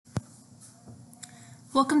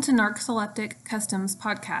Welcome to Narcoleptic Customs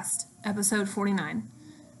Podcast, episode 49.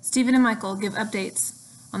 Stephen and Michael give updates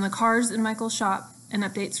on the cars in Michael's shop and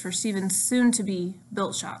updates for Stephen's soon-to-be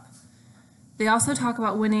built shop. They also talk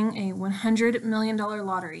about winning a $100 million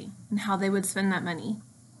lottery and how they would spend that money.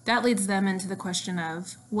 That leads them into the question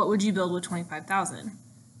of, what would you build with $25,000?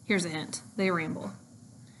 Here's a hint, they ramble.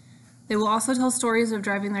 They will also tell stories of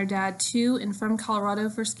driving their dad to and from Colorado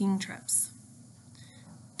for skiing trips.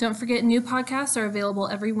 Don't forget, new podcasts are available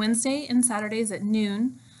every Wednesday and Saturdays at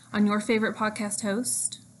noon on your favorite podcast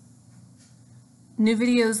host. New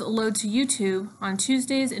videos load to YouTube on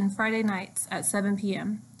Tuesdays and Friday nights at 7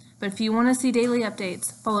 p.m. But if you want to see daily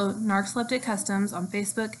updates, follow Narcoleptic Customs on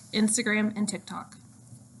Facebook, Instagram, and TikTok.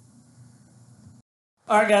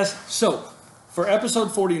 All right, guys. So, for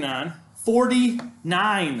episode 49,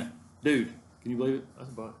 dude, can you believe it? That's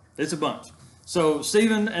a bunch. It's a bunch. So,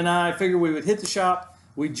 Stephen and I figured we would hit the shop.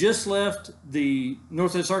 We just left the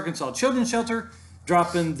Northwest Arkansas Children's Shelter,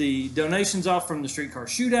 dropping the donations off from the streetcar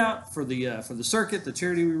shootout for the circuit, the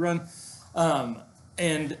charity we run.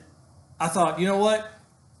 And I thought, you know what?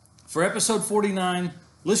 For episode 49,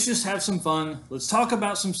 let's just have some fun. Let's talk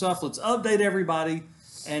about some stuff. Let's update everybody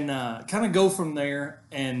and kind of go from there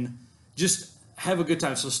and just have a good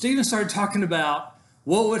time. So Stephen started talking about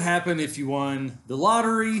what would happen if you won the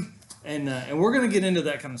lottery. And we're going to get into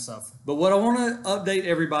that kind of stuff. But what I want to update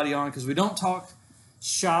everybody on, because we don't talk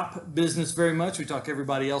business very much. We talk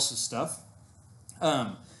everybody else's stuff.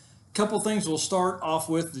 Couple things we'll start off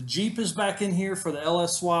with. The Jeep is back in here for the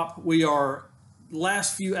LS swap. We are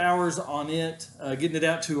last few hours on it, getting it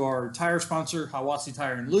out to our tire sponsor, Hiwassee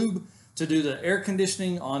Tire and Lube, to do the air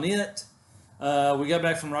conditioning on it. We got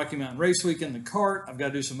back from Rocky Mountain Race Week in the cart. I've got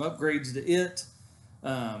to do some upgrades to it.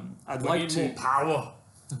 I'd like to more power.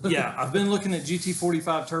 Yeah, I've been looking at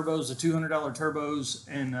GT45 turbos, the $200 turbos,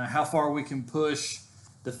 and how far we can push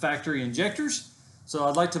the factory injectors. So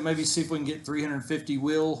I'd like to maybe see if we can get 350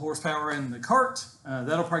 wheel horsepower in the cart.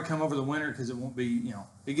 That'll probably come over the winter because it won't be,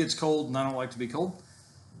 it gets cold and I don't like to be cold.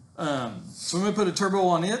 So I'm going to put a turbo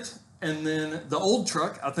on it. And then the old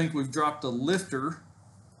truck, I think we've dropped a lifter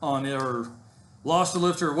on it or lost a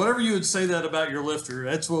lifter, or whatever you would say that about your lifter.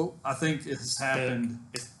 That's what I think has happened.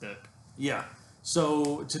 It's stuck. Yeah.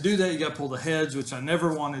 So to do that, you got to pull the heads, which I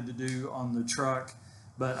never wanted to do on the truck.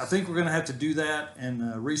 But I think we're going to have to do that and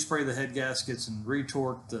respray the head gaskets and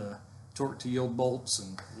retorque the torque to yield bolts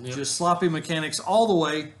and just sloppy mechanics all the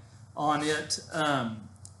way on it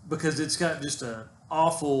because it's got just a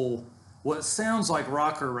awful, what sounds like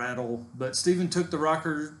rocker rattle. But Stephen took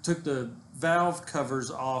the valve covers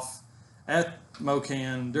off at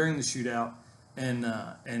Mocan during the shootout and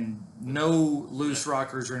no loose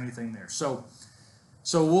rockers or anything there.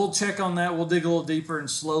 So we'll check on that. We'll dig a little deeper and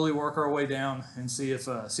slowly work our way down and see if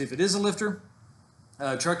it is a lifter.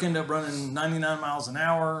 Truck ended up running 99 miles an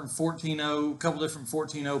hour, 14.0, a couple different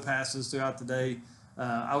 14.0 passes throughout the day.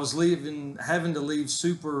 I was having to leave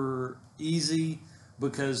super easy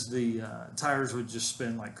because the tires would just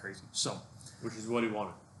spin like crazy. So, which is what he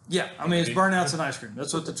wanted. Yeah, I mean, it's burnouts and ice cream.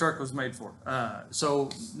 That's what the truck was made for. So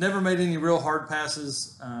never made any real hard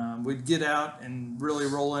passes. We'd get out and really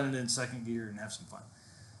roll in it in second gear and have some fun.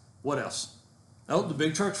 What else? Oh, the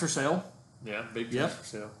big truck's for sale. Yeah, big truck's for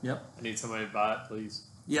sale. Yep. I need somebody to buy it, please.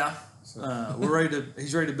 Yeah.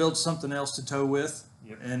 He's ready to build something else to tow with.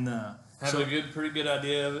 Yep. And have a pretty good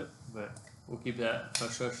idea of it, but we'll keep that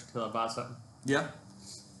hush until I buy something. Yeah.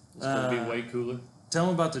 It's going to be way cooler. Tell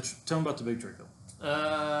them about the big truck though.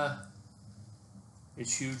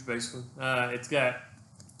 It's huge, basically. It's got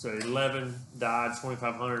 11 Dodge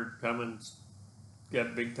 2500 Cummins.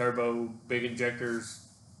 Got big turbo, big injectors,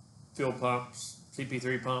 fuel pumps,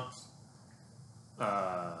 CP3 pumps,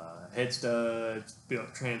 head studs,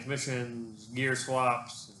 built transmissions, gear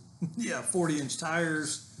swaps. Yeah, 40-inch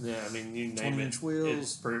tires. Yeah, I mean, you name 20-inch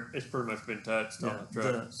wheels. It's pretty much been touched on the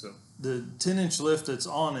truck. The 10-inch lift that's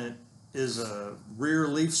on it is a rear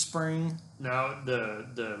leaf spring. Now,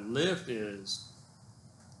 the lift is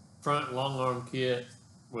front long arm kit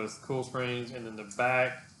with cool springs, and then the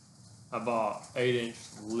back, I bought 8-inch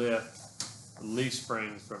lift leaf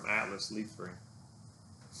springs from Atlas Leaf Spring.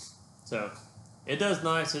 So, it does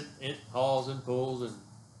nice. It hauls and pulls and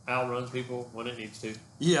outruns people when it needs to.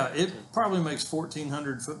 Yeah, it probably makes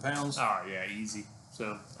 1,400 foot-pounds. Oh, yeah, easy.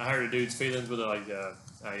 So, I heard a dude's feelings with a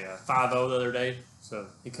 5.0 the other day. So,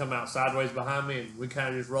 he come out sideways behind me, and we kind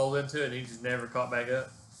of just rolled into it, and he just never caught back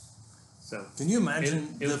up. So, can you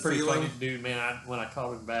imagine it was the pretty feeling? funny to do, man. When I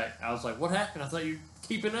called him back, I was like, "What happened? I thought you were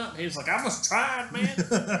keeping up." He was like, "I was trying, man."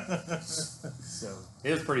 So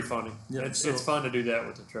it was pretty funny. Yeah, it's fun to do that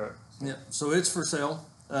with the truck. Yeah. So it's for sale.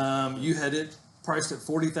 You had it priced at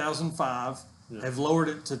 40,500. Yeah. Have lowered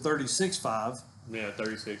it to 36,500. Yeah,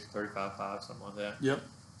 36, 35.5, something like that. Yep.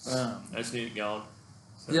 I just need it gone.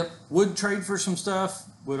 So, Yep. Would trade for some stuff.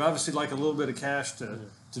 Would obviously like a little bit of cash to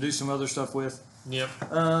do some other stuff with. Yep.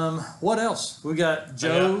 What else? We got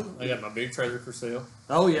Joe. I got my big trailer for sale.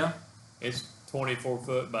 Oh yeah. It's 24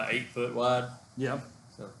 foot by 8 foot wide. Yep.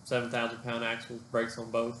 So 7,000 pound axles, brakes on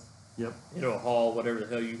both. Yep. It'll haul whatever the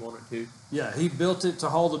hell you want it to. Yeah. He built it to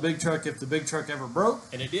haul the big truck if the big truck ever broke.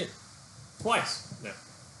 And it did. Twice. No.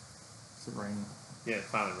 It's raining. Yeah, it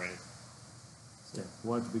finally rained. Yeah.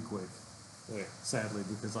 We'll have to be quick. Okay. Sadly,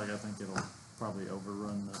 because I think it'll probably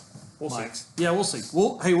overrun the We'll see. mics. Yeah, we'll see.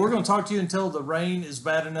 Hey, we're going to talk to you until the rain is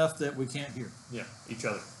bad enough that we can't hear. Yeah, each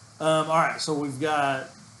other. All right, so we've got,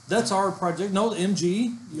 that's our project. No, the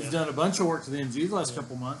MG. You've Yeah. done a bunch of work to the MG the last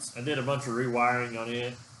couple months. I did a bunch of rewiring on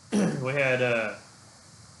it. We had I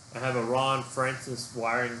have a Ron Francis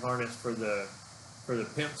wiring harness for the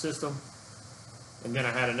pimp system, and then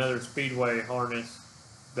I had another Speedway harness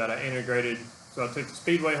that I integrated. So I took the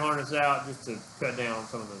Speedway harness out just to cut down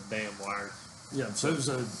some of the damn wires. Yeah, so it was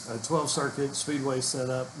a 12 circuit Speedway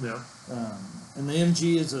setup. Yeah. And the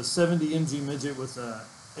MG is a 70 MG midget with a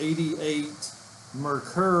 88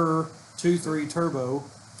 Merkur 2.3 turbo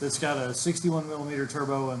that's got a 61 millimeter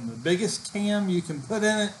turbo and the biggest cam you can put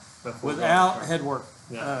in it without head work.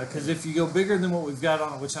 Yeah. Because if you go bigger than what we've got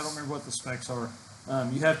on it, which I don't remember what the specs are,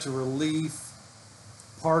 you have to relieve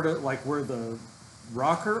part of like where the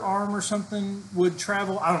rocker arm or something would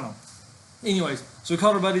travel. I don't know. Anyways, so we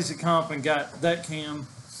called our buddies at Comp and got that cam.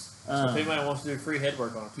 So if anybody wants to do free head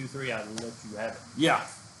work on a 2.3, I'd let you have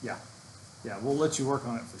it. Yeah, we'll let you work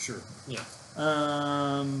on it for sure. Yeah.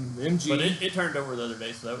 The MG. But it turned over the other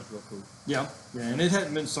day, so that was real cool. Yeah, and it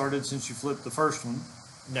hadn't been started since you flipped the first one.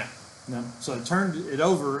 No. No, so it turned it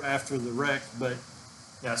over after the wreck, but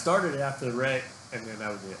Yeah, I started it after the wreck, and then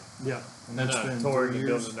that was it. yeah, and Then that's I been tore it 3 and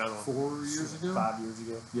years, built another one. 4 years ago. 5 years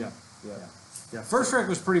ago. Yeah, Yeah. yeah. First wreck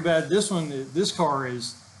was pretty bad. This car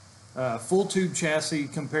is full tube chassis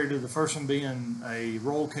compared to the first one being a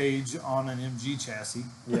roll cage on an MG chassis.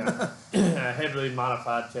 Yeah. A heavily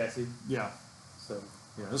modified chassis. Yeah, So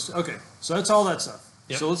yeah. Okay, so that's all that stuff.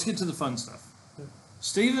 Yep. So let's get to the fun stuff.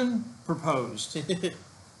 Steven proposed.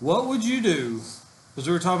 What would you do? Because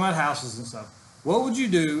we were talking about houses and stuff. What would you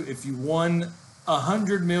do if you won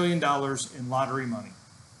 $100 million in lottery money?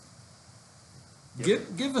 Yep.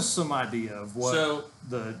 Give us some idea of what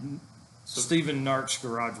the Stephen Narch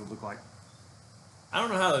garage would look like. I don't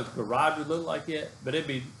know how the garage would look like yet, but it'd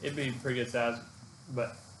be pretty good size.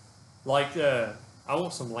 But like I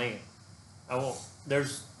want some land.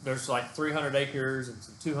 There's like 300 acres and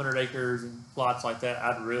some 200 acres and plots like that.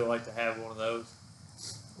 I'd really like to have one of those.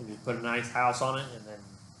 And you put a nice house on it, and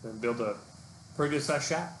then build a pretty good size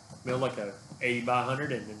shop. Build like a 80 by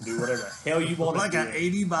 100, and then do whatever the hell you want Like to do. an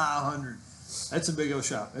 80 by 100. That's a big old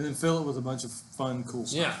shop. And then fill it with a bunch of fun, cool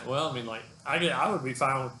stuff. Yeah, well, I mean, like I would be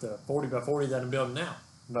fine with the 40 by 40 that I'm building now.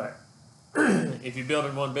 But if you're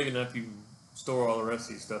building one big enough, you can store all the rest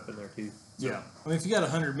of these stuff in there too. So, Yeah. I mean, if you got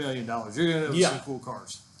 $100 million, you're going to have Yeah. some cool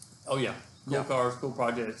cars. Oh yeah, cool Yeah. cars, cool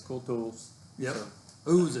projects, cool tools. Yep.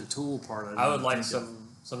 So Ooh, the tool part of it. I would like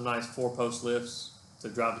some nice 4-post lifts to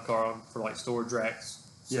drive the car on for like storage racks.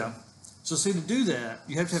 So, Yeah. So see, to do that,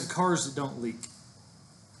 you have to have cars that don't leak.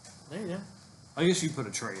 There you go. I guess you put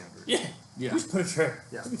a tray under it. Yeah. Yeah. Just put a tray.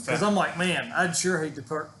 Yeah. That'd be Because fun. I'm like, man, I'd sure hate to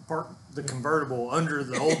park the convertible under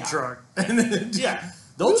the old truck. And then Yeah.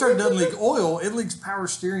 the old truck doesn't leak oil; it leaks power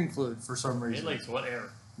steering fluid for some It reason. leaks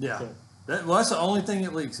whatever. Yeah. So, That's the only thing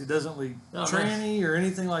it leaks. It doesn't leak Oh, tranny or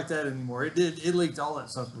anything like that anymore. It leaked all that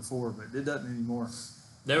stuff before, but it doesn't anymore.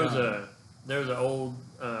 There was an old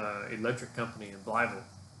electric company in Blyville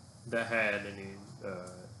that had an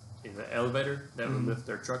elevator that would lift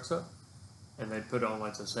their trucks up, and they'd put it on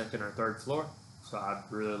like the second or third floor. So I'd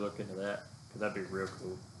really look into that because that'd be real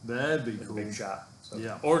cool. That'd be In a cool. big shop. So,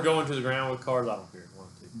 Yeah. Or going to the ground with cars. I don't care. One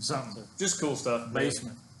or two. Something. So, just cool stuff.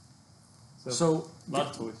 Basement. So, So a lot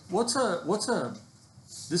of toys. what's a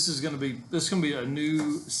this is gonna be a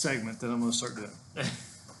new segment that I'm gonna start doing.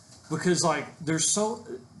 Because like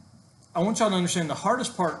I want y'all to understand the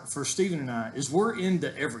hardest part for Steven and I is we're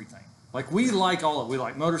into everything. Like we like all of it. We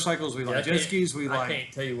like motorcycles, we Yeah, like I jet can't- skis, we I like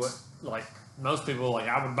can't tell you what. Like most people, like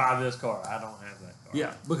I would buy this car. I don't have that car.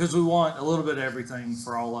 yeah, because we want a little bit of everything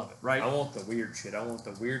for all of it, right? I want the weird shit. I want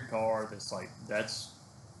the weird car that's like that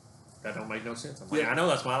don't make no sense. I'm like, Yeah. I know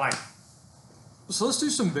that's my life. So let's do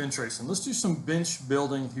some bench racing. Let's do some bench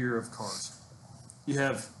building here of cars. You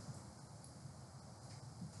have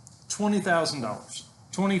 $20,000,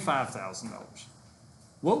 $25,000.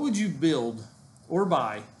 What would you build or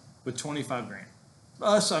buy with 25 grand?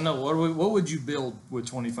 Us, I know. What would you build with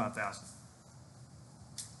 25,000?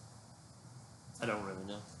 I don't really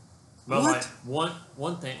know. But What? like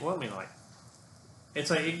one thing, well, I mean, like it's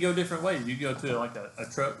like it can go different ways. You go to like a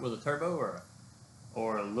truck with a turbo,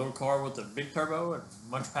 or a little car with a big turbo and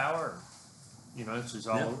much power. You know, it's just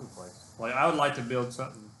all Yeah. over the place. Like I would like to build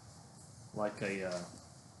something like a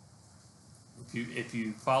if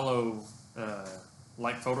you follow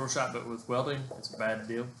like Photoshop but with welding, it's a bad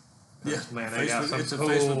deal. Yeah. Man, they got some It's a cool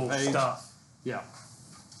Facebook page. stuff. Yeah.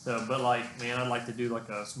 So, but like, man, I'd like to do like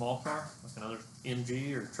a small car, like another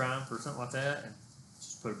MG or Triumph or something like that, and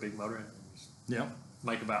just put a big motor in it and just Yeah.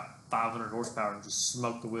 make about 500 horsepower and just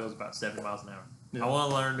smoke the wheels about 70 miles an hour. Yeah. I want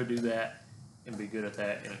to learn to do that and be good at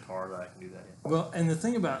that in a car that I can do that in. Well, and the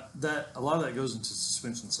thing about that, a lot of that goes into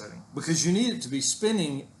suspension setting because you need it to be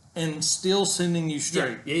spinning and still sending you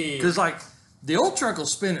straight. Yeah. Because like the old truck will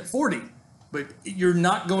spin at 40, but you're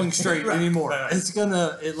not going straight Right, anymore. right.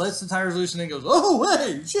 It lets the tires loose and it goes, oh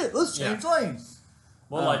hey, shit, let's change lanes.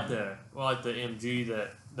 Well, like the MG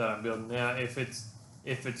that I'm building now, if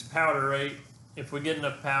it's power rate, if we get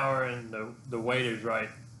enough power and the weight is right,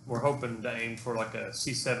 we're hoping to aim for like a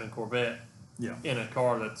C7 Corvette. Yeah. In a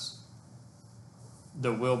car that's the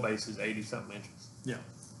wheelbase is 80 something inches. Yeah.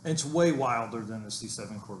 And it's way wilder than the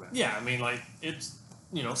C7 Corvette. Yeah, I mean, like it's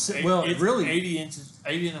Well, really- 80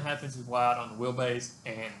 and a half inches wide on the wheelbase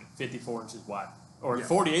and 54 inches wide, or Yeah.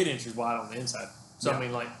 48 inches wide on the inside. So Yeah. I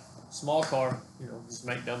mean, like small car, just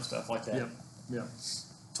make dumb stuff like that. Yep. Yeah.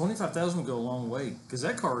 25,000 would go a long way because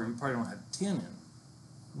that car you probably don't have 10 in.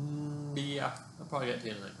 Yeah, I probably got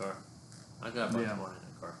 10 in that car. I got a bunch Yeah. more in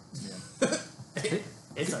that car. Yeah.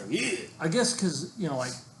 It's like, yeah. I guess because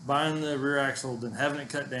like buying the rear axle, then having it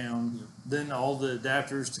cut down, then all the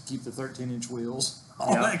adapters to keep the 13-inch wheels,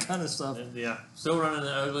 all Yeah. that kind of stuff. And, yeah, still running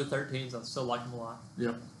the ugly 13s. I still like them a lot.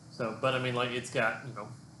 Yep. So, but I mean, like it's got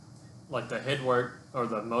like the head work or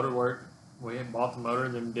the motor work. We had bought the motor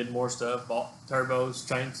and then did more stuff. Bought turbos,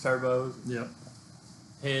 changed turbos, Yep.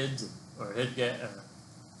 heads or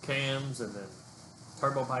cams, and then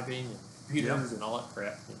turbo piping and computers and all that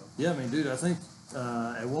crap. Yeah, I mean, dude, I think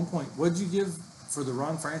at one point, what'd you give for the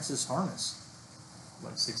Ron Francis harness?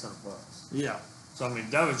 Like $600. Yeah. So I mean,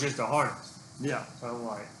 that was just a harness. Yeah. So I'm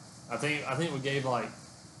like, I think we gave like,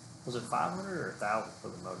 was it 500 or 1,000 for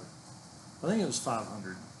the motor? I think it was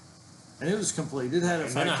 500. And it was complete. It had a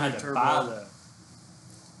And then I factory had to turbo. buy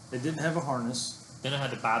It didn't have a harness. then I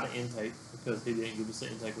had to buy the intake because he didn't give us the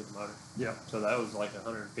intake with the motor. Yeah. So that was like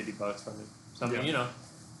 $150 from him. So I mean, Yeah.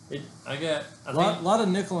 I A think lot of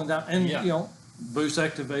nickel and dime. And, Yeah. boost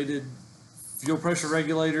activated fuel pressure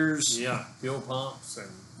regulators. yeah, fuel pumps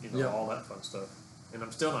and Yeah. all that fun stuff. And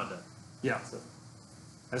I'm still not done. Yeah. So,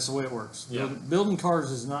 That's the way it works. Yeah. Building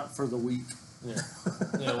cars is not for the weak.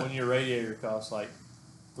 yeah. When your radiator costs like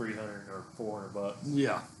 $300 or $400.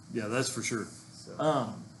 Yeah. Yeah, that's for sure.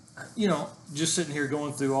 So. Just sitting here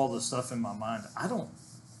going through all the stuff in my mind, I don't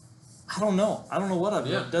know. I don't know what I've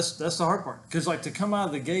Yeah. done. That's the hard part. Because like to come out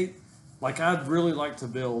of the gate, like I'd really like to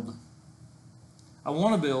build. I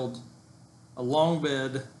want to build a long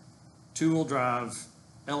bed, 2-wheel drive,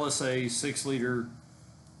 LSA 6-liter,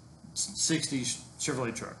 60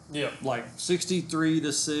 Chevrolet truck. Yeah. Like 63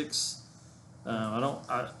 to 6. I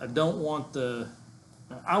don't want the.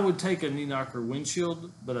 I would take a knee knocker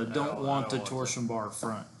windshield, but I don't want the want torsion bar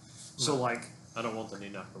front. So like, I don't want the knee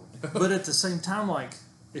knocker. but at the same time, like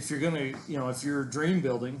if you're gonna, if you're dream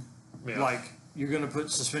building, Yeah. like you're gonna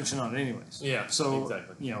put suspension on it anyways. Yeah, So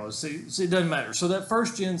exactly. see, it doesn't matter. So that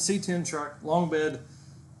first gen C10 truck, long bed,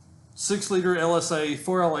 6-liter LSA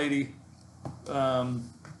 4L80,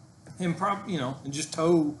 and just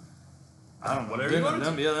tow. I don't know. Whatever you want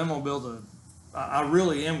to. Yeah, I'm gonna build a. I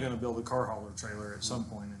really am gonna build a car hauler trailer at some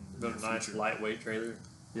point in the Build a nice future. lightweight trailer.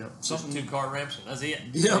 Yeah, Just something 2-car ramps and that's it.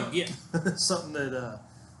 Yeah. Yeah. something that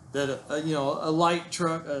a light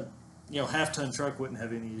truck, half-ton truck wouldn't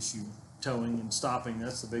have any issue towing and stopping.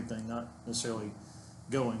 That's the big thing, not necessarily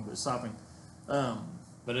going, but stopping.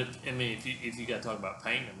 But if you got to talk about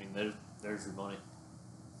paint, I mean, there's your money.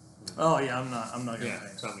 Oh yeah, I'm not gonna Yeah.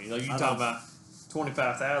 paint. So I mean, like you I talk don't- about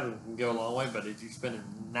 25,000 can go a long way, but if you're spending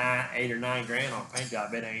 8 or 9 grand on a paint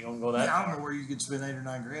job, it ain't gonna go that Yeah, I don't far. know where you could spend 8 or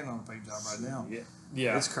 9 grand on a paint job right now. Yeah.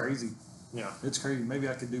 Yeah. It's crazy. Yeah. It's crazy. Maybe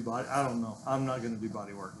I could do body. I don't know. I'm not gonna do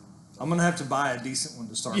body work. I'm gonna have to buy a decent one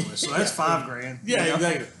to start with. So that's Yeah. $5 grand. Yeah, You know?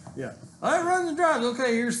 exactly. Yeah. All right, run the drive.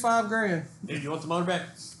 Okay, here's $5 grand. Dude, you want the motor back?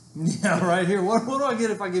 Yeah, right here. What do I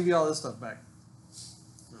get if I give you all this stuff back?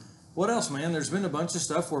 What else, man? There's been a bunch of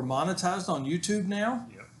stuff. We're monetized on YouTube now.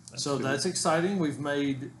 Yep. So cool. that's exciting. We've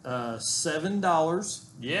made $7.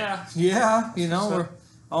 Yeah. Yeah, So-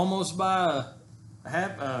 almost buy a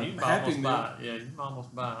You can Happy almost Meal. buy, yeah, you can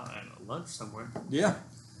almost buy a lunch somewhere. Yeah.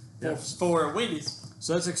 For Wendy's.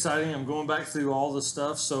 So that's exciting. I'm going back through all the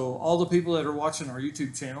stuff. So all the people that are watching our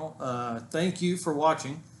YouTube channel, thank you for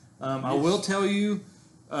watching. I will tell you,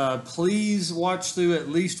 please watch through at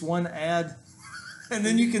least one ad, and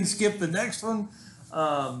then you can skip the next one.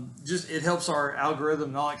 Just it helps our algorithm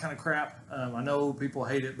and all that kind of crap. I know people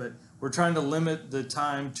hate it, but we're trying to limit the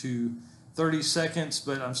time to 30 seconds,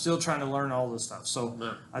 but I'm still trying to learn all this stuff. So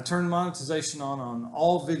No. I turned monetization on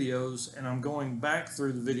all videos, and I'm going back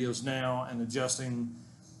through the videos now and adjusting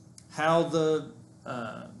how the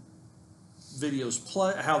videos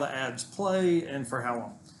play, how the ads play, and for how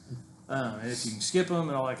long. And if you can skip them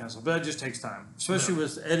and all that kind of stuff, but it just takes time, especially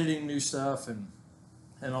with editing new stuff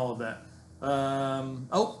and all of that.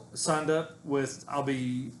 Signed up with, I'll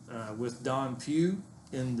be with Don Pugh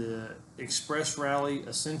in the Express Rally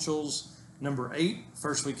Essentials number 8,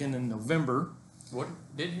 first weekend in November. What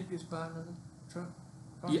did he just buy another truck?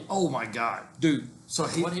 Yeah, oh my God, dude. So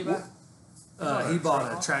What did he buy? he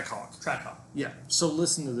bought a Trackhawk. Trackhawk. Yeah. So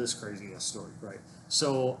listen to this crazy ass story, right?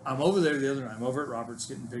 So I'm over there the other night. I'm over at Robert's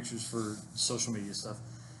getting pictures for social media stuff,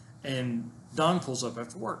 and Don pulls up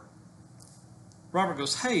after work. Robert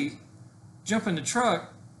goes, "Hey, jump in the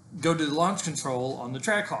truck, go do the launch control on the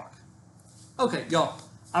Trackhawk." Okay, y'all.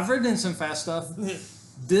 I've ridden in some fast stuff.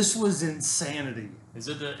 This was insanity. Does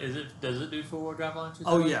it do 4-wheel drive launches?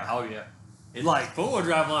 Oh, yeah. Oh yeah. It's Like- 4-wheel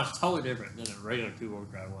drive launch is totally different than a regular 2-wheel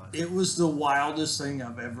drive launch. It was the wildest thing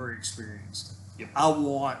I've ever experienced. Yep. I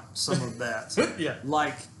want some of that. Yeah.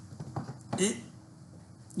 Like it,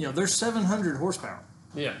 there's 700 horsepower.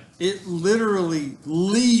 Yeah. It literally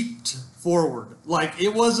leaped forward. Like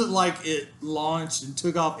it wasn't like it launched and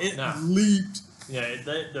took off. It No. leaped. Yeah,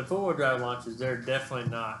 the 4-wheel drive launches, they're definitely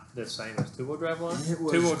not the same as 2-wheel drive launch. It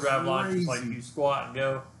was 2-wheel drive launch is like crazy. you squat and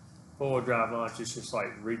go. 4-wheel drive launch is just like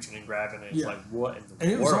reaching and grabbing it. It's Yeah. like, what in the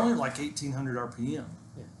And it was world? only like 1,800 RPM.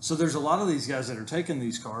 Yeah. So there's a lot of these guys that are taking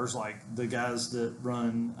these cars, like the guys that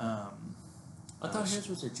run. I thought his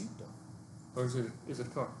was a Jeep though. Or is it a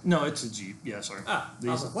car? No, it's a Jeep. Yeah, sorry. Ah, I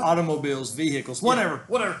was These like, what? automobiles, vehicles, whatever. Yeah,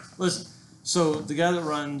 whatever. Listen, so the guy that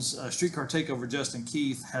runs Streetcar Takeover, Justin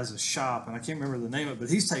Keith, has a shop, and I can't remember the name of it, but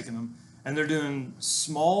he's taking them, and they're doing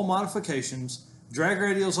small modifications, drag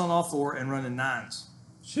radials on all four, and running 9s.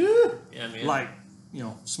 Sure. Yeah, I mean, Like,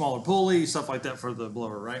 smaller pulley, stuff like that for the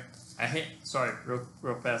blower, right? I hit. Sorry,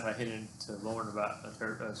 real fast. I hit into Lauren about a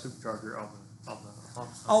supercharger on the.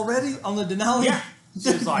 Already on the Denali? Yeah. She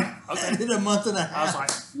was like, I okay. did a month and a I half. was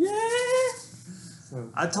like, yeah. So,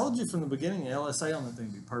 I told you from the beginning, LSA on that thing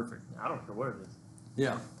would be perfect. I don't care what it is.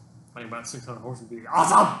 Yeah. I think about 600 horses would be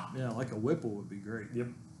awesome. Yeah, like a Whipple would be great. Yep.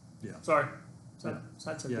 Yeah. Sorry. Yeah.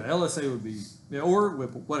 Side Yeah, LSA would be, or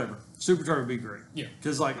Whipple, whatever. Supercharger would be great. Yeah.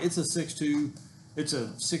 Because, it's a 6.2, it's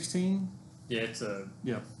a 16, Yeah, it's a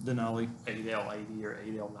yeah, Denali. 8L80 or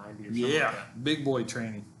 8L90 or something like Yeah, that. big boy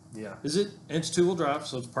training. Yeah. It's 2-wheel drive,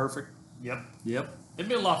 so it's perfect. Yep. Yep. It'd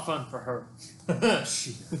be a lot of fun for her.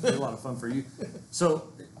 Shit, it'd be a lot of fun for you.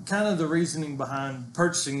 So, kind of the reasoning behind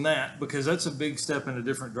purchasing that, because that's a big step in a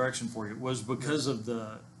different direction for you, was because of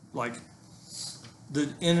the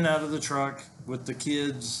in and out of the truck with the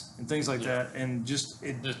kids and things like Yeah. that, and just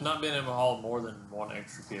it. Just not being able to haul more than one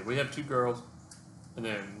extra kid. We have 2 girls, and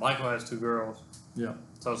then Michael has 2 girls. Yeah.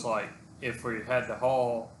 So it's like, if we had to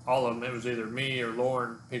haul all of them, it was either me or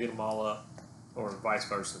Lauren picking them all up, or vice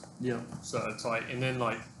versa. Yeah. So it's like, and then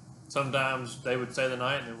sometimes they would stay the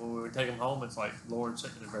night, and then when we would take them home, it's like Lauren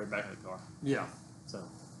sitting in the very back of the car. Yeah. So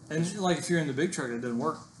And if you're in the big truck, it doesn't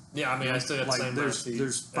work. yeah, I mean, I still got the same amount of there's seats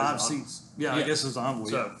there's as 5 on- seats. Yeah, I Yeah. guess it's envoy.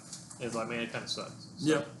 So it's like, man, it kind of sucks. So,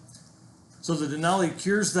 Yep. So the Denali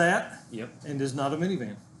cures that Yep. and is not a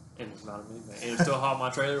minivan. And it's not a minivan. And it's still haul my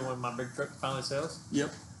trailer when my big truck finally sells.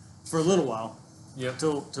 Yep. For a little while. Yep.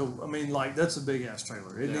 Till that's a big ass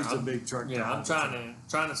trailer. It Yeah, needs a I'm- big truck. to Yeah, haul I'm it.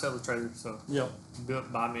 trying to sell the trailer, so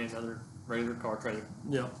Yep. buy me another regular car trailer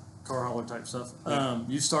Yep. Car hauler type stuff. Yeah.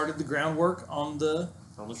 You started the groundwork on the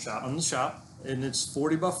on the shop. shop, and it's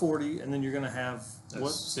 40 by 40, and then you're gonna have That's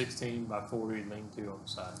what? 16 by 40 lean-to on the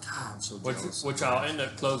side. God, I'm so Which jealous. which I'll end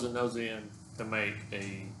up closing those in to make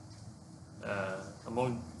a. I'm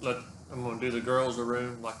gonna do the girls a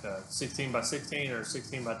room like a 16 by 16 or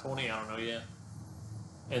 16 by 20. I don't know yet.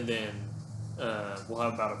 And then we'll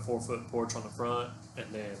have about a 4-foot porch on the front, and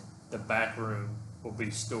then the back room will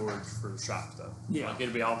be storage for the shop stuff. Yeah. Like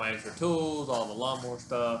it'll be all my extra tools, all the lawnmower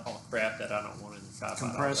stuff, all the crap that I don't want in the shop.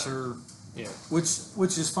 Compressor. Yeah.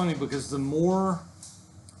 Which is funny because the more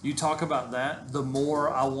you talk about that, the more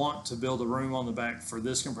I want to build a room on the back for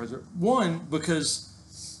this compressor. One, because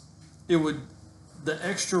it would the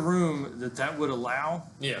extra room that would allow.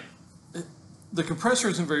 Yeah. The compressor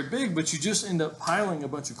isn't very big, but you just end up piling a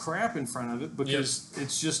bunch of crap in front of it because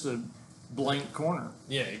it's just a blank corner.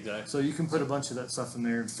 Yeah, exactly. So you can put a bunch of that stuff in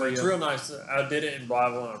there. And So it's real nice. I did it in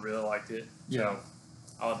Bible and I really liked it. Yeah. So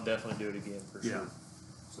I'll definitely do it again for Yeah. sure.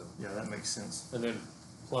 So Yeah, that makes sense. and then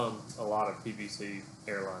plumb a lot of PVC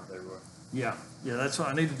airlines everywhere. Yeah, that's why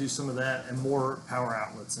I need to do some of that and more power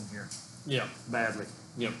outlets in here. Yeah. Badly.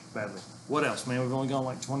 Yep. Badly. What else, man? We've only gone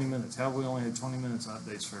like 20 minutes. How have we only had 20 minutes on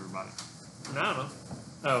updates for everybody? I don't know.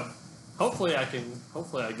 Oh, hopefully I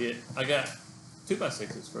got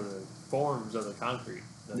 2x6s for the forms of the concrete.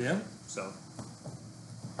 Yeah. So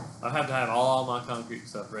I have to have all my concrete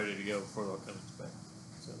stuff ready to go before they'll come to spec.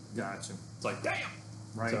 So Gotcha. it's like, damn.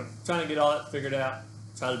 Right. So trying to get all that figured out.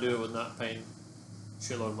 Try to do it with not paying a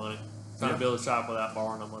shitload of money. Trying Yeah. to build a shop without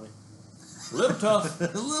borrowing no money. A little tough. a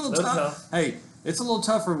little Little tough. tough. Hey, it's a little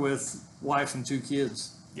tougher with wife and 2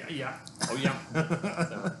 kids. Yeah. Oh yeah.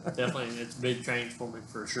 So, definitely, it's a big change for me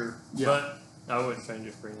for sure. Yeah. But I wouldn't change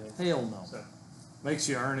it for anything. Hell no. So Makes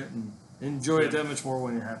you earn it and enjoy it Yeah. that much more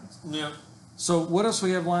when it happens. yeah. So what else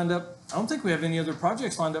we have lined up? I don't think we have any other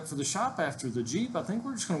projects lined up for the shop after the Jeep. I think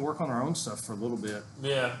we're just going to work on our own stuff for a little bit.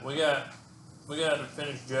 Yeah, we got to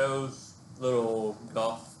finish Joe's little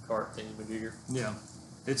golf cart thingy-majigger. Yeah.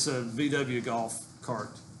 It's a VW golf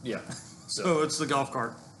cart. Yeah. So it's the golf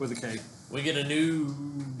cart with a K. We get a new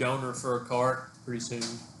donor for a cart pretty soon.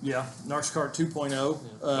 Yeah. Narcs Cart 2.0.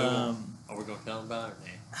 Are we going to tell them about it?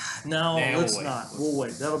 No, Nah, let's we'll wait. not. We'll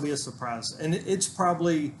wait. That'll be a surprise. And it's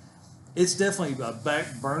definitely a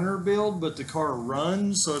back burner build, but the car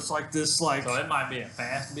runs, so it's like this, like, So it might be a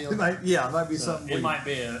fast build. it might be So something. it might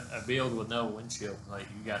be a build with no windshield. Like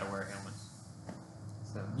you got to wear helmets.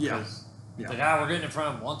 So, Yeah. 'cause Yeah. The guy we're getting it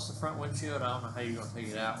from wants the front windshield. I don't know how you're going to take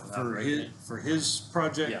it out without breaking it. for his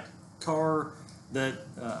project Yeah. car that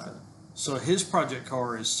so his project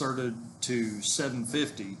car is certed to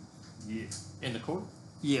 750. Yeah. In the court?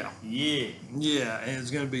 Yeah. Yeah. And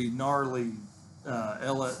it's going to be gnarly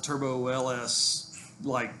turbo LS,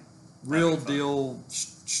 like real That'd be fun. deal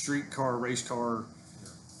street car, race car,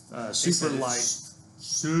 He super said it's light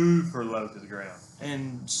super low to the ground.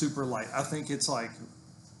 and super light. I think it's like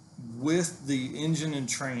with the engine and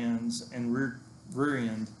trans and rear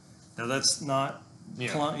end. Now that's not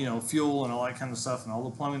Yeah. fuel and all that kind of stuff and all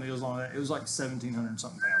the plumbing that goes on with that. It was like 1,700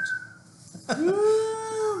 something pounds.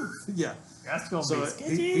 Yeah. That's going to So be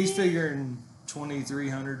sketchy. he's figuring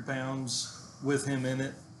 2,300 pounds with him in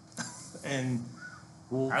it, and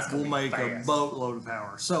That's gonna we'll be make a fast. boatload of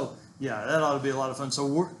power. So yeah, that ought to be a lot of fun.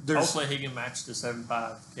 So there's Hopefully he can match the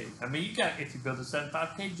 7.5 I mean, if you build a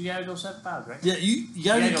 7.5 you gotta go 7.5, right? yeah you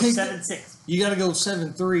gotta You get gotta go kicked. 7.6. You gotta go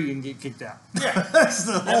 7.3 and get kicked out. Yeah. That's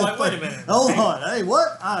the They're whole like, wait a thing. minute. Hold Hey. on. Hey,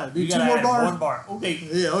 what? I do You 2 gotta more add bars. 1 bar. Okay.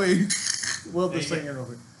 Yeah. Okay. Well, There this you thing in real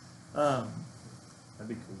quick. That'd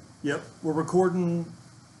be cool. Yep, we're recording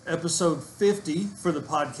episode 50 for the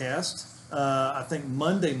podcast. I think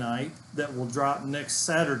Monday night that will drop next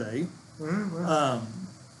Saturday.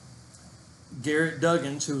 Garrett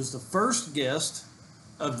Duggins, who was the first guest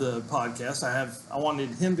of the podcast, I wanted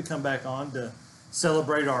him to come back on to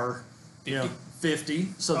celebrate our 50.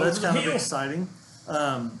 So Over that's the kind of hill. exciting.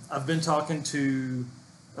 I've been talking to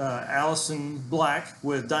Allison Black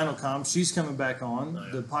with Dynocom. She's coming back on. Oh,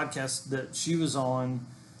 yeah. The podcast that she was on,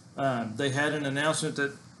 they had an announcement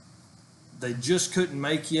that they just couldn't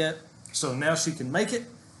make yet, so now she can make it,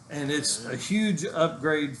 and it's a huge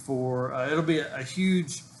upgrade for. It'll be a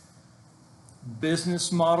huge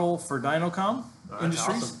business model for Dynocom That's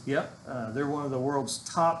Industries. awesome. Yep, they're one of the world's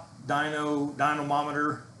top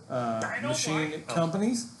dynamometer machine Dynamite.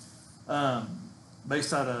 companies.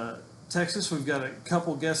 Based out of Texas, we've got a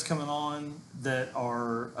couple guests coming on that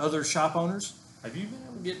are other shop owners. Have you been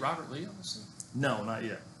able to get Robert Lee on this thing? No, not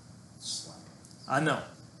yet. I know.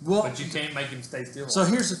 Well, But you can't make him stay still. so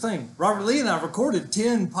here's the thing. Robert Lee and I recorded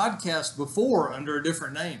 10 podcasts before under a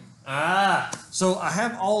different name. So I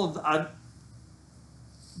have all of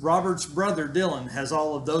Robert's brother Dylan has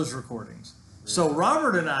all of those recordings. So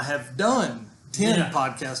Robert and I have done 10 Yeah.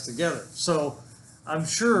 podcasts together. So I'm Don't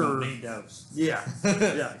sure, need those. yeah,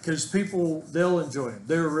 because they'll enjoy them.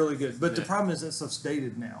 They're really good. But the Yeah. problem is that stuff's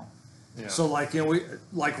dated now. Yeah. So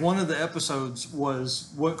one of the episodes was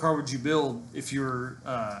what car would you build if you were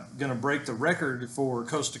going to break the record for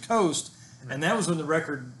Coast to Coast, and that was when the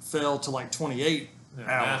record fell to like 28 Yeah,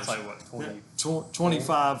 hours. That's like what, 20?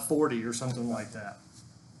 25, 40 or something like that.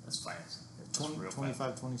 That's fast. That's 20, real fast.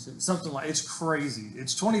 25, 26, something like, it's crazy.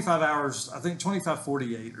 It's 25 hours, I think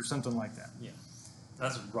 25:48 or something like that. Yeah.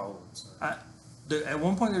 That's rolling. So. At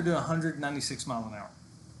one point they're doing 196 mile an hour.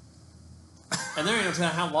 And there ain't no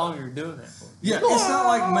telling how long you're doing that for. Yeah, it's not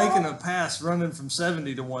like making a pass running from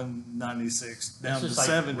 70 to 196 down It's to just like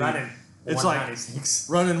 70. running It's like 196.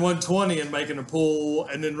 running 120 and making a pull,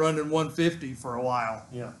 and then running 150 for a while.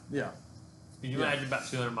 Yeah. Yeah, Can you Yeah. imagine about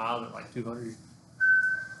 200 miles at like 200?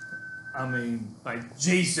 I mean, Like,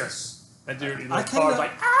 Jesus. That dude, the I car's can't-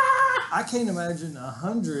 like, ah! I can't imagine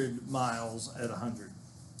 100 miles at 100.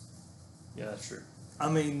 Yeah, that's true. I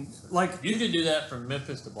mean, like, You could do that from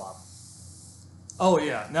Memphis to Blaubel. oh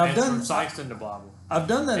yeah. Now And from Sykeston to Blaubel. I've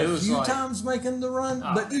done that It a was few like- times making the run,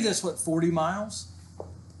 Oh, but you man. just what 40 miles?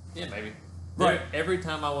 Yeah, maybe. Right. Every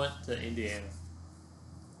time I went to Indiana,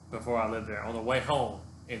 before I lived there, on the way home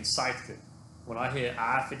in Sykeston, when I hit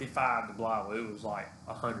I-55 to Blaubel, it was like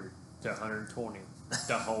 100 to 120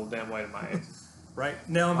 the whole damn way to my exit. Right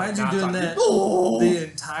now, Like, imagine doing nonstop. that Oh! the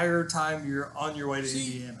entire time you're on your way to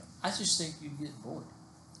See, Indiana. I just think you get bored.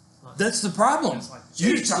 That's the problem. It's like,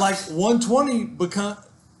 You Jesus. like 120 become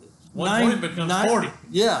 120 becomes 40.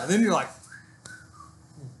 Yeah, then you're like,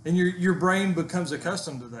 and your brain becomes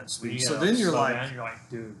accustomed to that When speed. you So gotta then you're slow like, down, you're like,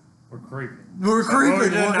 dude, we're creeping. we're creeping. We're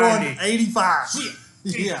doing We're going 90. 85. Shit.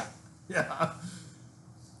 Yeah, yeah.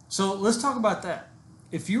 So let's talk about that.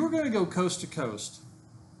 If you were going to go coast to coast,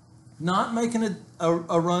 not making a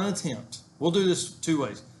run attempt, we'll do this two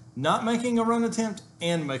ways: not making a run attempt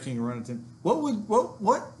and making a run attempt. What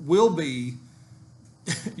will be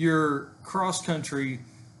your cross country?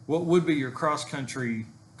 What would be your cross country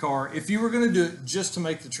car if you were going to do it just to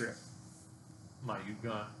make the trip? My, you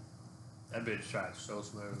gone. That bitch drives so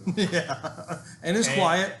smooth. Yeah, and it's And-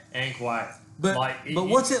 quiet. And quiet. But like,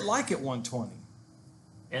 what's it like at 120?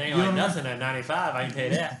 It ain't You know like what I mean? nothing at 95, I can tell you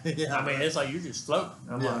that. Yeah. I mean, it's like you're just floating.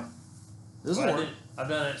 I'm Yeah. like, This will well, work. I've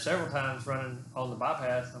done it several times running on the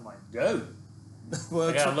bypass. I'm like, go. Well, I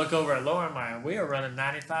it's- gotta look over at Laura. I'm like, we are running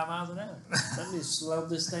 95 miles an hour. Let me slow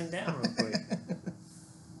this thing down real quick.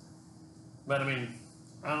 But I mean,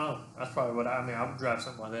 I don't know. That's probably what I mean. I would drive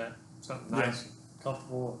something like that, something Yeah. nice,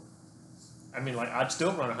 comfortable. I mean, like I'd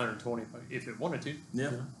still run 120 if it wanted to. Yeah.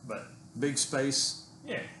 You know? But Big space.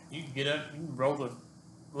 yeah, you can get up, you can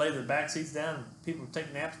lay the back seats down, and people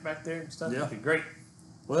take naps back there and stuff. Yeah. It'd be great.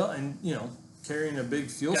 Well, and carrying a big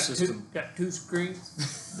fuel system. Got two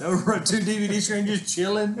screens. Over 2 DVD screen just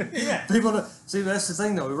chilling. Yeah. People see that's the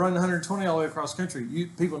thing though. We run 120 all the way across country.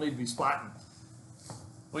 People need to be splatting.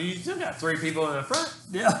 Well, you still got 3 people in the front.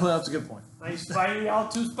 Yeah, well that's a good point. They spot y'all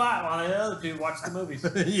 2 spot while the other 2 watch the movies.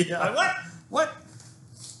 Yeah. Like what? What?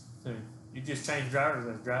 So you just change drivers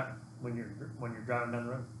as driving when you're driving down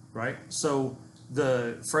the road. Right. So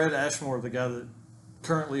the Fred Ashmore, the guy that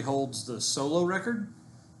currently holds the solo record,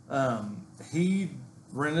 he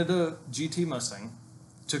rented a GT Mustang,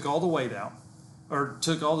 took all the weight out, or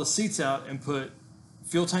took all the seats out and put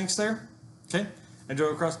fuel tanks there, okay, and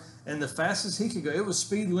drove across. And the fastest he could go, it was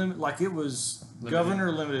speed limit, like it was Limited.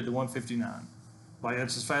 governor limited to 159. Like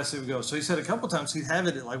that's as fast as it would go. So he said a couple times he'd have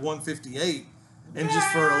it at like 158, and just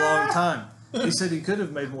for a long time. He said he could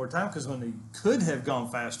have made more time because when he could have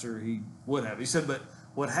gone faster, he would have. He said, but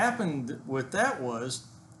what happened with that was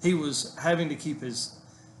he was having to keep his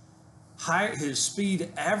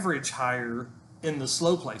speed average higher in the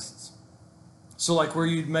slow places. So like where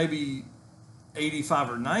you'd maybe 85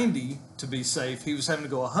 or 90 to be safe, he was having to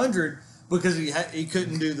go 100 because he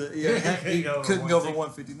couldn't do the he couldn't go over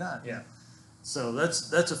 159. Yeah. So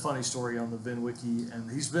that's a funny story on the Vin Wiki,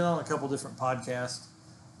 and he's been on a couple different podcasts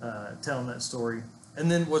telling that story. And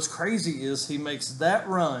then what's crazy is he makes that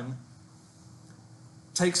run,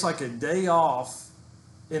 takes like a day off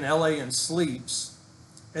in LA and sleeps,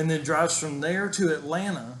 and then drives from there to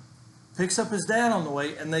Atlanta, picks up his dad on the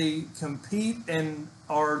way, and they compete and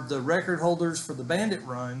are the record holders for the Bandit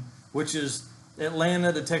Run, which is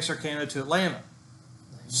Atlanta to Texarkana to Atlanta.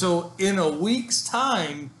 So in a week's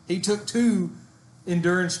time, he took 2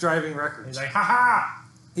 endurance driving records. He's like, ha ha!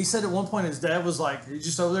 He said at one point his dad was like, he's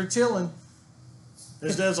just over there chilling.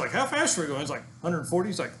 His dad's like, how fast are we going? He's like, 140.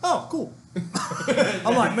 He's like, oh, cool.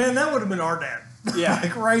 I'm like, man, that would have been our dad. Yeah.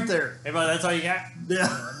 Like right there. Hey, buddy, that's all you got?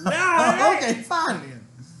 Yeah. No, Okay, fine then.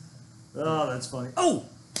 Oh, that's funny. Oh,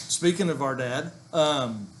 speaking of our dad,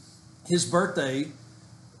 his birthday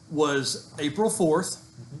was April 4th.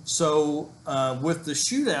 So with the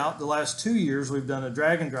shootout, the last 2 years, we've done a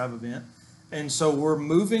drag and drive event. And so we're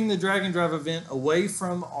moving the drag and drive event away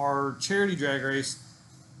from our charity drag race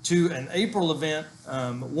to an April event,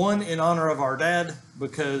 one in honor of our dad,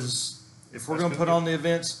 because if we're That's going to gonna put be- on the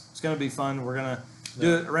events, it's going to be fun. We're going to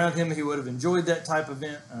do it around him. He would have enjoyed that type of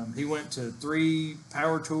event. He went to 3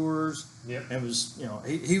 power tours. Yep. And was,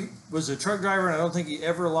 he was a truck driver, and I don't think he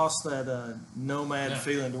ever lost that nomad No.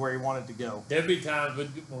 feeling to where he wanted to go. There'd be times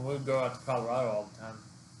when we'd go out to Colorado all the time.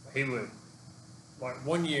 He would, like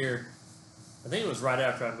one year, I think it was right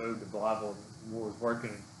after I moved to Blytheville, and we was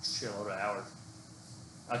working a shitload of hours.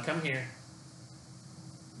 I'd come here,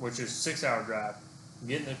 which is a 6-hour drive,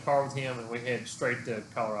 get in the car with him, and we head straight to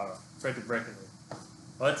Colorado, straight to Breckenridge.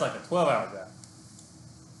 Well, that's like a 12-hour drive.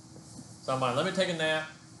 So I'm like, let me take a nap,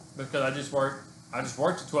 because I just worked a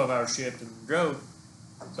 12-hour shift and drove.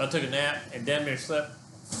 So I took a nap and damn near slept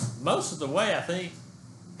most of the way, I think.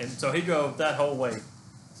 And so he drove that whole way,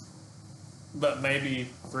 but maybe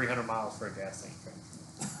 300 miles for a gas tank.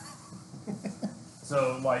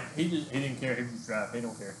 So like he didn't care. He just drive. He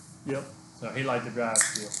don't care. Yep. So he liked to drive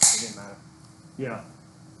still. It didn't matter. Yeah.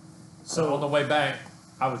 So on the way back,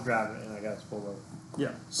 I was driving and I got pulled over.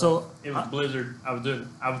 Yeah. So It was blizzard. I was doing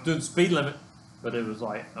the speed limit, but it was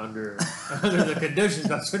like under the conditions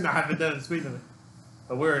I should not have been doing the speed limit.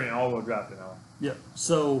 But we were in an all-wheel drive an hour. yeah.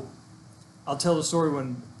 So I'll tell the story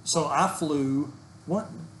I flew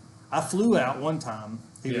out one time.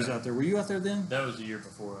 He was Yeah. out there. Were you out there then? That was the year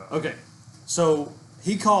before. Okay. So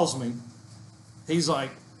he calls me. He's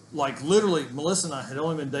like literally, Melissa and I had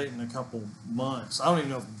only been dating a couple months. I don't even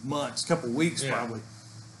know if months, a couple weeks Yeah. probably.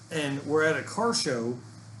 And we're at a car show,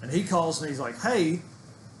 and he calls and he's like, "Hey,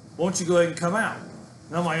 why don't you go ahead and come out?"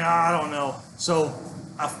 And I'm like, "I don't know." So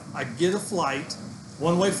I get a flight,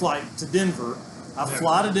 one-way flight to Denver. I Yeah.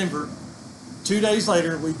 fly to Denver. 2 days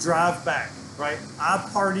later, we drive back, right? I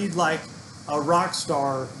partied like a rock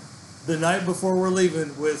star the night before we're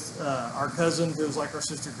leaving with our cousin, who was like our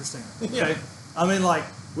sister Christina. Okay? Yeah. I mean, like,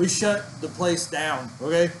 we shut the place down,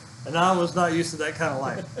 okay? And I was not used to that kind of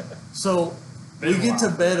life. So we Been a get to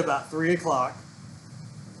while. bed about 3 o'clock.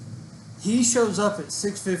 He shows up at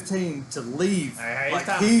 6:15 to leave. Hey, it's Like,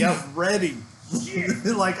 time to he's go. ready.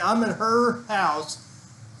 Like, I'm at her house.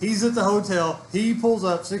 He's at the hotel. He pulls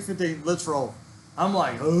up 6:15. Let's roll. I'm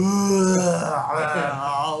like,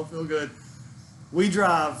 I don't feel good. We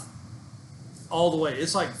drive all the way.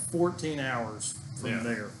 It's like 14 hours from Yeah.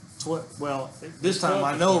 there. This time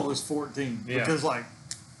I know it was 14 Yeah. because like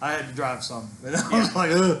I had to drive some, and I was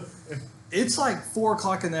like, ugh. It's like 4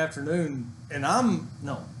 o'clock in the afternoon, and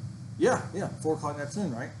 4 o'clock in the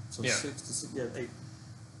afternoon, right? So Yeah. 6 to 6, 8.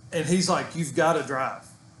 And he's like, "You've got to drive."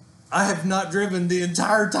 I have not driven the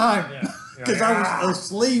entire time Yeah. because I was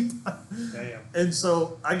asleep. Damn. And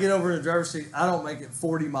so I get over in the driver's seat. I don't make it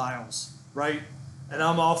 40 miles, right? And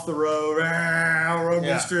I'm off the road, road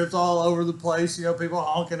Yeah. strips all over the place. People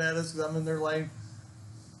honking at us because I'm in their lane.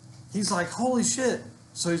 He's like, "Holy shit!"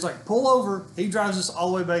 So he's like, "Pull over." He drives us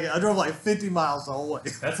all the way back. I drove like 50 miles the whole way.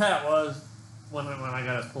 That's how it was when I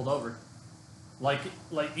got us pulled over. Like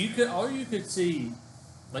you could see,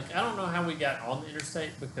 like I don't know how we got on the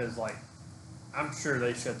interstate because like I'm sure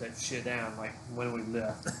they shut that shit down like when we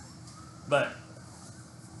left. But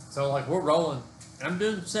so like we're rolling, I'm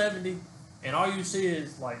doing 70, and all you see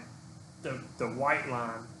is like the white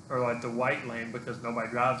line or like the white lane because nobody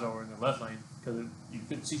drives over in the left lane because you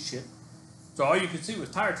couldn't see shit. So all you could see was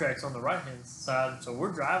tire tracks on the right hand side. So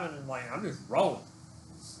we're driving and like I'm just rolling.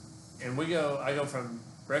 And I go from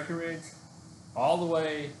Breckenridge all the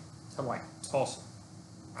way to like Tulsa.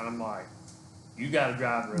 And I'm like, you gotta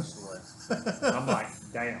drive the rest of the way. I'm like,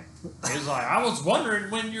 damn. It's like, I was wondering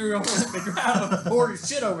when you were going to drive before the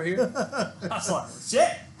shit over here. I was like,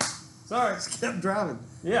 shit. Sorry. Just kept driving.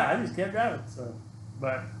 Yeah, I just kept driving. So,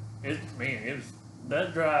 but it was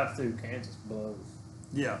that drive through Kansas blows.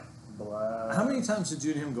 Yeah. Blows. How many times did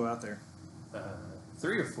you and him go out there?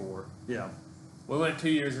 3 or 4. Yeah. We went 2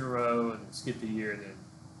 years in a row and skipped a year, and then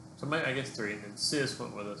so maybe I guess 3, and then Sis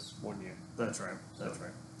went with us 1 year. That's right. So That's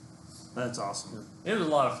right. That's awesome. it was a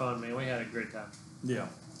lot of fun, man. We had a great time. Yeah.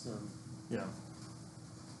 So, Yeah.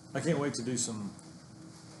 I can't wait to do some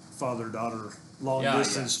father-daughter long Yeah,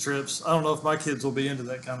 distance trips. I don't know if my kids will be into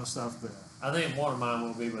that kind of stuff, but I think one of mine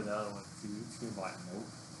will be with the other one. She was like, nope.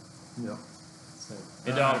 yeah. So,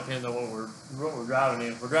 it all depends on what we're driving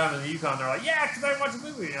in. If we're driving in the Yukon, they're like, yeah, because I watch a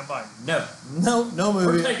movie. And I'm like, no. No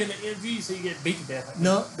We're movie. taking the MG so you get beat to death.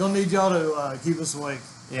 No, gonna need y'all to keep us awake.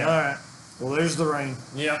 Yeah. All right. Well, there's the rain.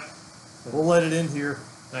 Yep. We'll let it in here.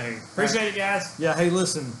 Hey, appreciate it, guys. Yeah. Hey,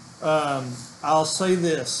 listen. I'll say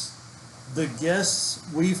this: the guests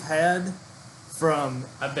we've had from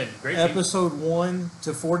I've been great. people. episode 1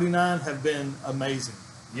 to 49 have been amazing.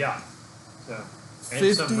 Yeah. So, and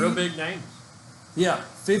 50 some real big names. Yeah,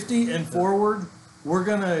 50 and forward, we're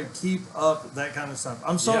going to keep up that kind of stuff.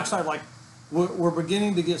 I'm so Yeah. excited. Like, we're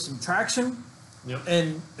beginning to get some traction. Yep.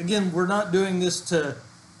 And again, we're not doing this to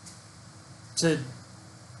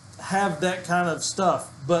have that kind of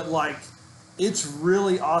stuff, but like it's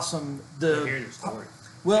really awesome. To hear the story.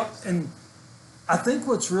 Well, and I think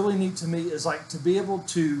what's really neat to me is like to be able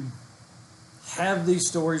to have these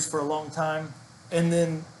stories for a long time, and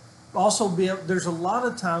then also be able, there's a lot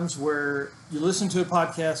of times where you listen to a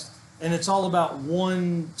podcast and it's all about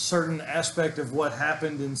one certain aspect of what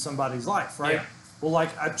happened in somebody's life, right? Yeah. Well, like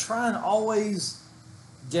I try and always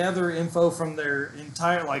gather info from their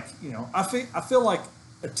entire, like, you know, I feel like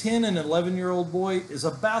a 10 and 11-year-old boy is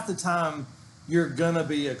about the time you're gonna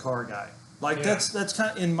be a car guy. Like Yeah. that's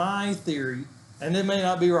kind of in my theory, and it may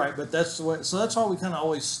not be right, but that's the way. So that's why we kind of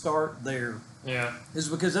always start there, Yeah. is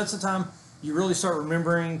because that's the time you really start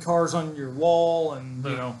remembering cars on your wall and you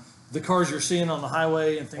Yeah. know the cars you're seeing on the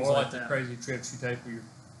highway and things Or like like the that. crazy trips you take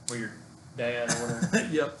with your dad or whatever.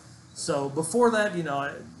 Yep. So before that, you know,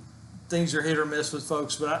 things are hit or miss with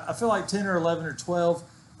folks, but I feel like 10 or 11 or 12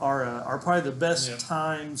 are probably the best Yeah.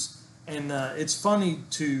 times, and it's funny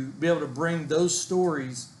to be able to bring those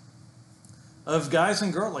stories of guys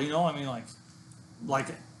and girls. You know, I mean, like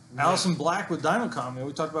Allison Black with Dynacom. I mean,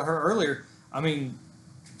 we talked about her earlier. I mean,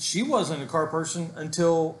 she wasn't a car person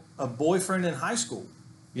until a boyfriend in high school.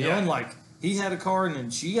 You know, Yeah. and like he had a car, and then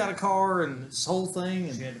she got a car, and this whole thing,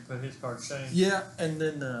 and She had to put his car to shame. yeah, and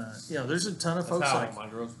then you know, there's a ton of That's folks how like. my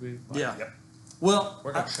girls be. Like, Yeah. Yep. Well,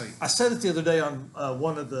 We're gonna show you. I said it the other day on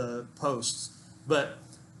one of the posts, but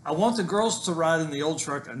I want the girls to ride in the old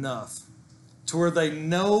truck enough to where they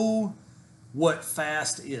know what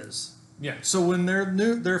fast is. Yeah. So when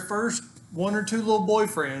their first one or two little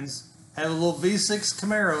boyfriends have a little V6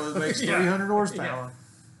 Camaro that makes Yeah. 300 horsepower,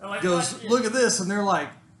 I'm like, goes, what? look at this, and they're like,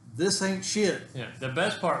 this ain't shit. Yeah. The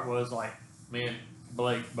best part was like, man,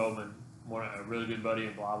 Blake Bowman, a really good buddy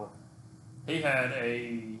of Bible. He had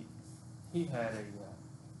a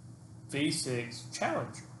V6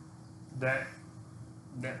 Challenger that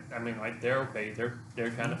I mean, like they're okay.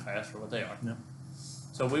 They're kind of fast for what they are. Yep.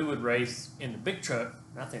 So we would race in the big truck.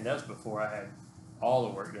 I think that was before I had all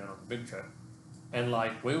the work done on the big truck. And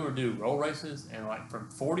like we would do roll races, and like from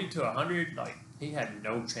 40 to 100, like he had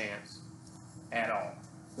no chance at all.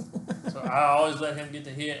 So I always let him get the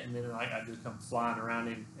hit, and then like I just come flying around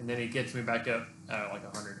him, and then he gets me back up like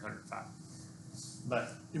 100, 105. But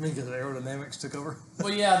You mean because aerodynamics took over?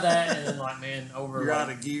 well, yeah, that, and then like man, over You're like, out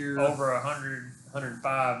of gear. over 100,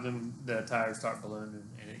 105, then the tires start ballooning,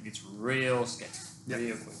 and it gets real sketchy, Yeah.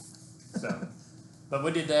 real quick. So, but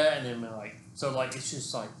we did that, and then like so like it's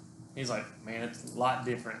just like he's like, man, it's a lot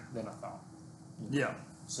different than I thought. Yeah.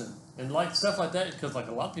 So and like stuff like that because like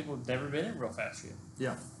a lot of people have never been in real fast shit.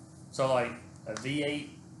 Yeah. So like a V8,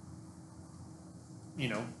 you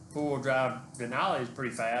know, 4-wheel drive Denali is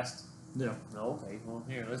pretty fast. Yeah. No, okay, well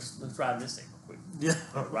here let's ride this thing real quick.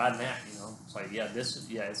 Yeah. Riding that, you know, it's like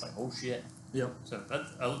it's like oh shit. Yep. So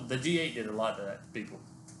that the G8 did a lot to that to people.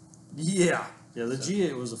 Yeah, yeah. The So-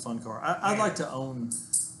 G8 was a fun car. I'd like to own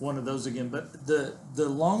one of those again. But the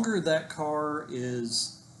longer that car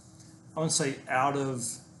is, I would say out of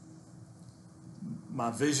my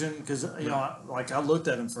vision, because you know, I looked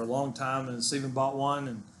at them for a long time, and Steven bought one,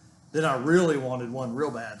 and then I really wanted one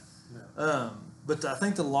real bad. But I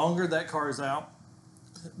think the longer that car is out,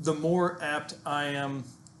 the more apt I am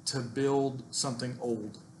to build something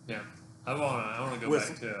old. Yeah, I want to go With-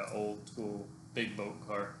 back to an old school big boat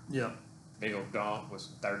car, Yeah. big old donk with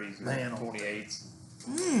some 30s and Man. 28s,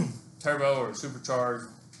 turbo or supercharged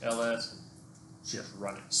LS, just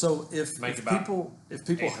run it. So if Make if about people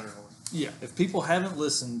 800 horse. Yeah, if people haven't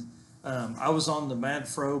listened, I was on the Mad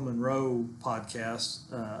Fro Monroe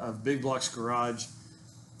podcast of Big Blocks Garage,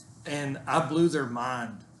 and I blew their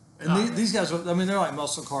mind. And Oh, these, man. these guys, I mean, they're like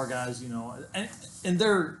muscle car guys, you know, and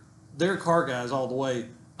they're car guys all the way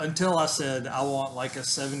until I said I want like a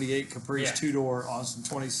 78 Caprice Yeah. two-door on some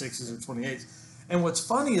 26s or 28s. And what's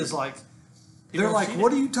funny is like, they're don't like, see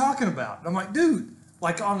what that. are you talking about? And I'm like, dude,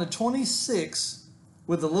 like on the 26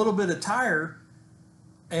 with a little bit of tire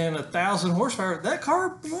and 1,000 horsepower, that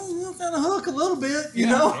car kind of hook a little bit, you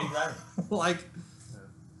Yeah, know? exactly. Like,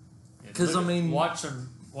 Yeah, 'Cause, look I mean- watch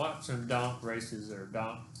some donk races or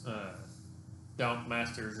donk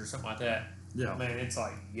masters or something like that. yeah. Man, it's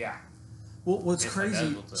like Well, what's It's like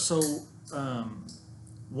crazy? that little So,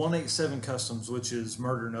 187 Customs, which is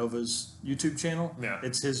Murder Nova's YouTube channel, Yeah.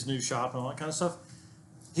 it's his new shop and all that kind of stuff.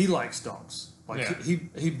 He likes donks. Like Yeah.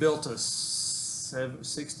 he built a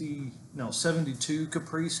 72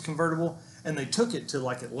 Caprice convertible, and they took it to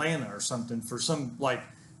like Atlanta or something for some like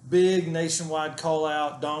big nationwide call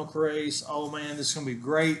out donk race. Oh man, this is gonna be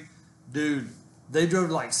great, dude. They drove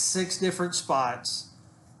to like 6 different spots.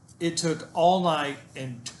 It took all night,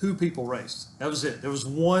 and 2 people raced. That was it. There was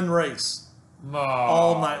one race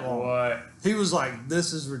all night long. What? He was like,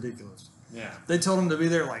 "This is ridiculous." Yeah. They told him to be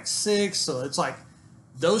there like 6, so it's like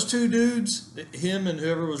those 2 dudes, him and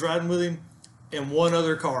whoever was riding with him, and one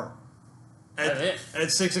other car.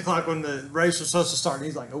 At 6 o'clock when the race was supposed to start, and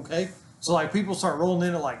he's like, "Okay." So like people start rolling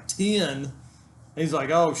in at like 10. And he's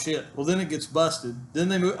like, "Oh shit!" Well, then it gets busted. Then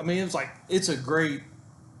they move. I mean, it's a great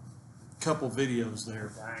couple videos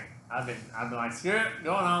there. Dang. I've been like, screw it,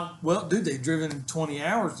 going on. Well, dude, they've driven 20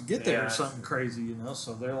 hours to get there Yeah, or something crazy,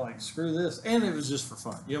 So they're like, screw this. And it was just for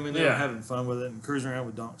fun. You know what I mean? They were having fun with it and cruising around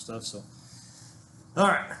with donk stuff. So, all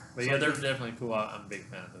right. But yeah, they're definitely cool. I'm a big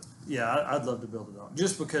fan of them. Yeah, I'd love to build a donk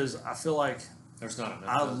just because I feel like There's not enough.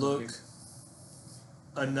 I of those look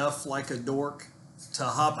people. enough like a dork to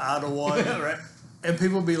hop out of one. Right. And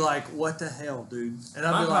people be like, "What the hell, dude?" And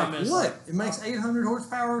I'd My be problem like, is, "What? like, It makes 800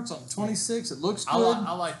 horsepower. It's on 26. It looks I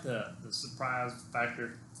good." like the surprise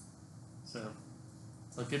factor. So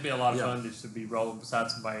it could be a lot of fun just to be rolling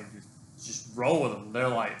beside somebody and just roll with them. They're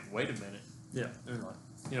like, wait a minute. Yeah. They're like,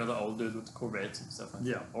 the old dude with the Corvettes and stuff like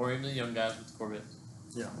Yeah. that. Or even the young guys with the Corvettes.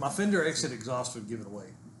 Yeah. My Fender exit exhaust would give it away.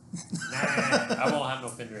 Nah, I won't have no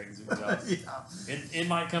fender exit exhaust. Yeah. It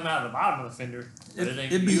might come out of the bottom of the fender, but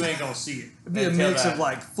you ain't gonna see it. It'd be a mix of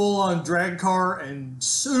like full-on drag car and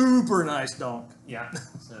super nice donk. Yeah.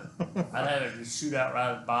 So I'd have it just shoot out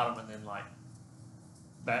right at the bottom and then like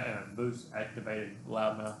boost activated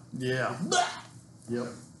loudmouth. Yeah. Yep.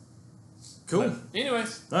 Cool. But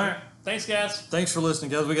anyways, All right. thanks guys. Thanks for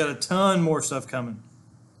listening, guys. We got a ton more stuff coming.